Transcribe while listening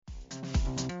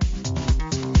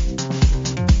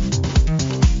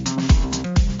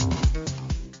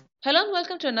Hello and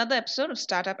welcome to another episode of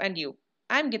Startup and You.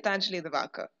 I'm Gitanjali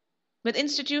Devakar. With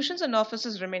institutions and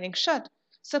offices remaining shut,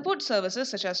 support services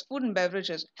such as food and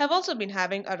beverages have also been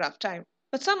having a rough time.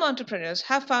 But some entrepreneurs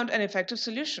have found an effective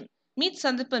solution. Meet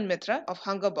Sandipan Mitra of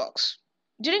Hungerbox.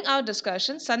 During our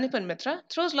discussion, Sandipan Mitra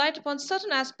throws light upon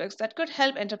certain aspects that could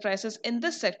help enterprises in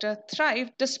this sector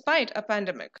thrive despite a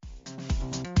pandemic.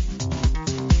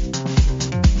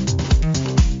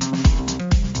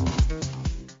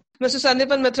 Mr.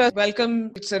 Sandipan Mitra,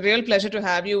 welcome. It's a real pleasure to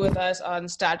have you with us on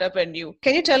Startup and You.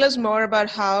 Can you tell us more about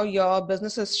how your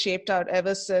business has shaped out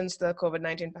ever since the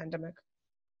COVID-19 pandemic?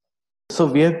 So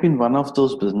we have been one of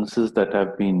those businesses that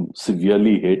have been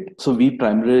severely hit. So we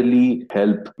primarily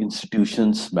help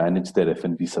institutions manage their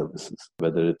F&B services,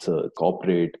 whether it's a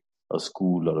corporate, a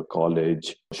school or a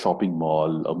college, a shopping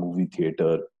mall, a movie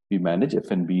theater. We manage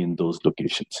F&B in those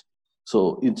locations.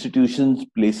 So institutions,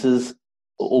 places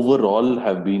overall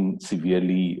have been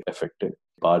severely affected,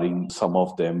 barring some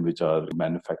of them which are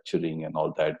manufacturing and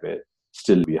all that, where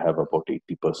still we have about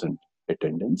 80%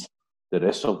 attendance. The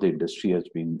rest of the industry has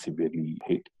been severely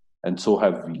hit, and so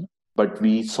have we. But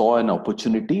we saw an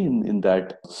opportunity in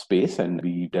that space, and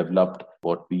we developed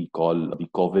what we call the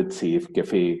COVID Safe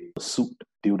Cafe suit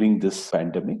during this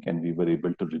pandemic, and we were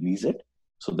able to release it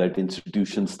so that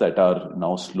institutions that are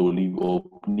now slowly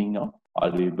opening up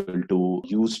are able to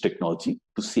use technology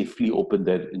to safely open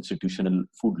their institutional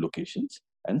food locations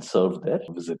and serve their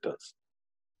visitors.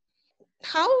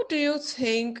 How do you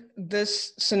think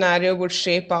this scenario would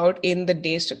shape out in the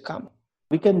days to come?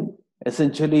 We can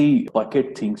essentially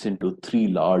bucket things into three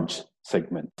large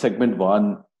segments. Segment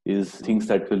one is things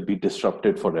that will be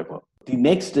disrupted forever. The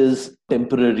next is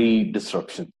temporary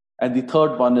disruption. And the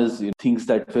third one is things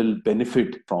that will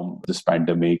benefit from this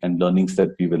pandemic and learnings that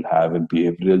we will have and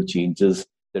behavioral changes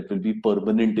that will be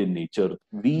permanent in nature.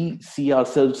 We see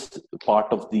ourselves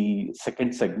part of the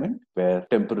second segment, where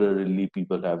temporarily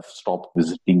people have stopped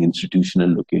visiting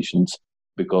institutional locations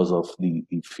because of the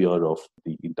fear of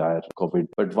the entire COVID.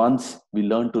 But once we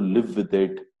learn to live with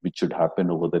it, which should happen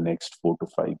over the next 4 to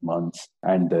 5 months,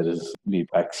 and there is a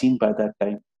vaccine by that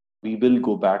time, we will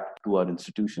go back to our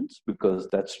institutions because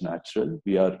that's natural.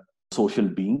 We are social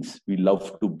beings. We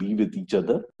love to be with each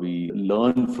other. We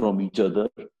learn from each other.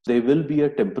 There will be a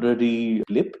temporary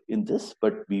blip in this,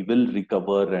 but we will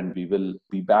recover and we will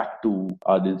be back to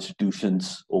our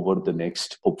institutions over the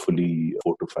next, hopefully,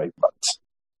 4 to 5 months.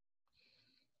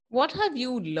 What have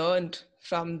you learned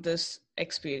from this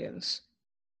experience?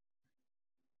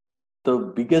 The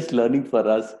biggest learning for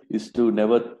us is to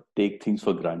never take things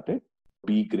for granted.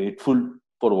 Be grateful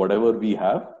for whatever we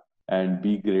have and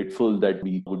be grateful that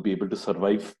we would be able to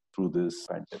survive through this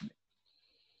pandemic.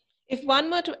 If one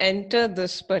were to enter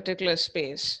this particular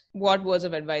space, what words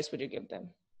of advice would you give them?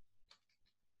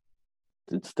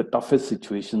 It's the toughest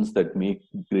situations that make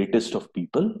greatest of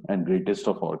people and greatest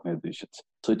of organizations.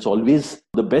 So it's always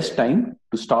the best time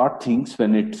to start things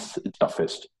when it's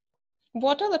toughest.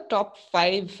 What are the top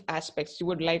 5 aspects you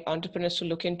would like entrepreneurs to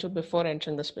look into before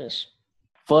entering the space?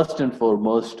 First and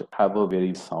foremost, have a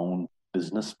very sound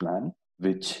business plan,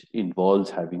 which involves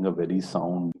having a very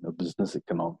sound business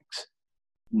economics.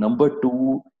 Number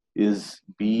 2 is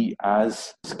be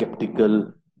as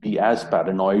skeptical, be as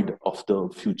paranoid of the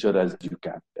future as you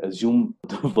can. Assume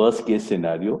the worst case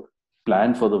scenario,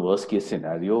 plan for the worst case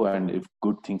scenario, and if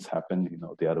good things happen,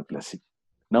 they are a blessing.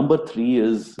 Number 3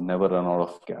 is never run out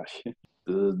of cash.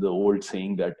 The old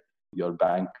saying that your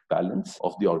bank balance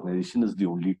of the organization is the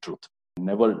only truth.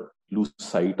 Never lose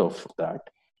sight of that.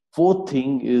 Fourth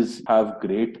thing is have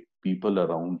great people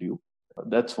around you.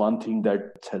 That's one thing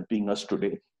that's helping us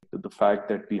today. The fact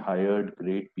that we hired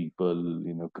great people,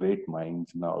 great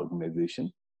minds in our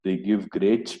organization, they give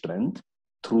great strength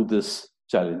through this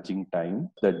challenging time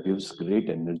that gives great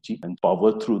energy and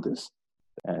power through this.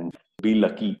 And be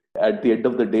lucky. At the end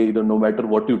of the day, no matter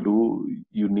what you do,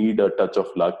 you need a touch of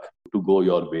luck to go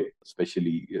your way,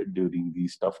 especially during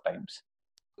these tough times.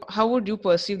 How would you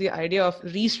perceive the idea of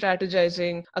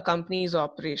re-strategizing a company's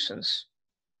operations?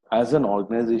 As an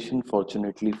organization,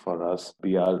 fortunately for us,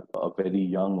 we are a very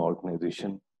young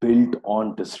organization built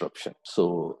on disruption.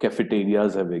 So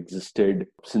cafeterias have existed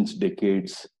since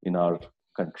decades in our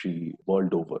country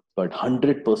world over. But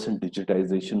 100%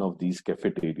 digitization of these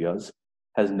cafeterias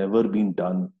has never been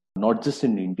done, not just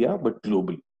in India, but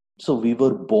globally. So we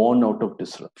were born out of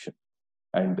disruption.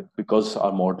 And because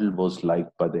our model was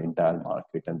liked by the entire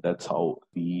market, and that's how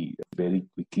we very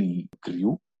quickly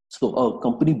grew. So a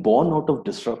company born out of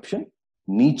disruption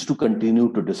needs to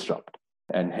continue to disrupt.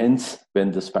 And hence,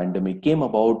 when this pandemic came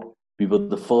about, we were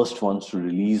the first ones to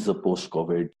release a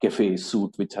post-COVID cafe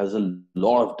suit, which has a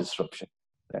lot of disruption.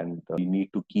 and we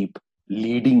need to keep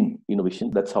leading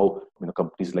innovation. That's how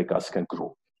companies like us can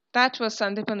grow. That was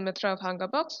Sandipan Mitra of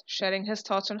Hungerbox sharing his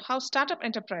thoughts on how startup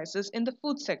enterprises in the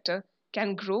food sector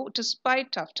can grow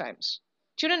despite tough times.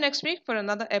 Tune in next week for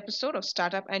another episode of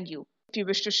Startup and You. If you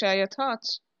wish to share your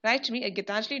thoughts, write to me at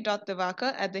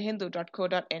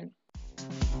gitanjali.divakar@thehindu.co.in.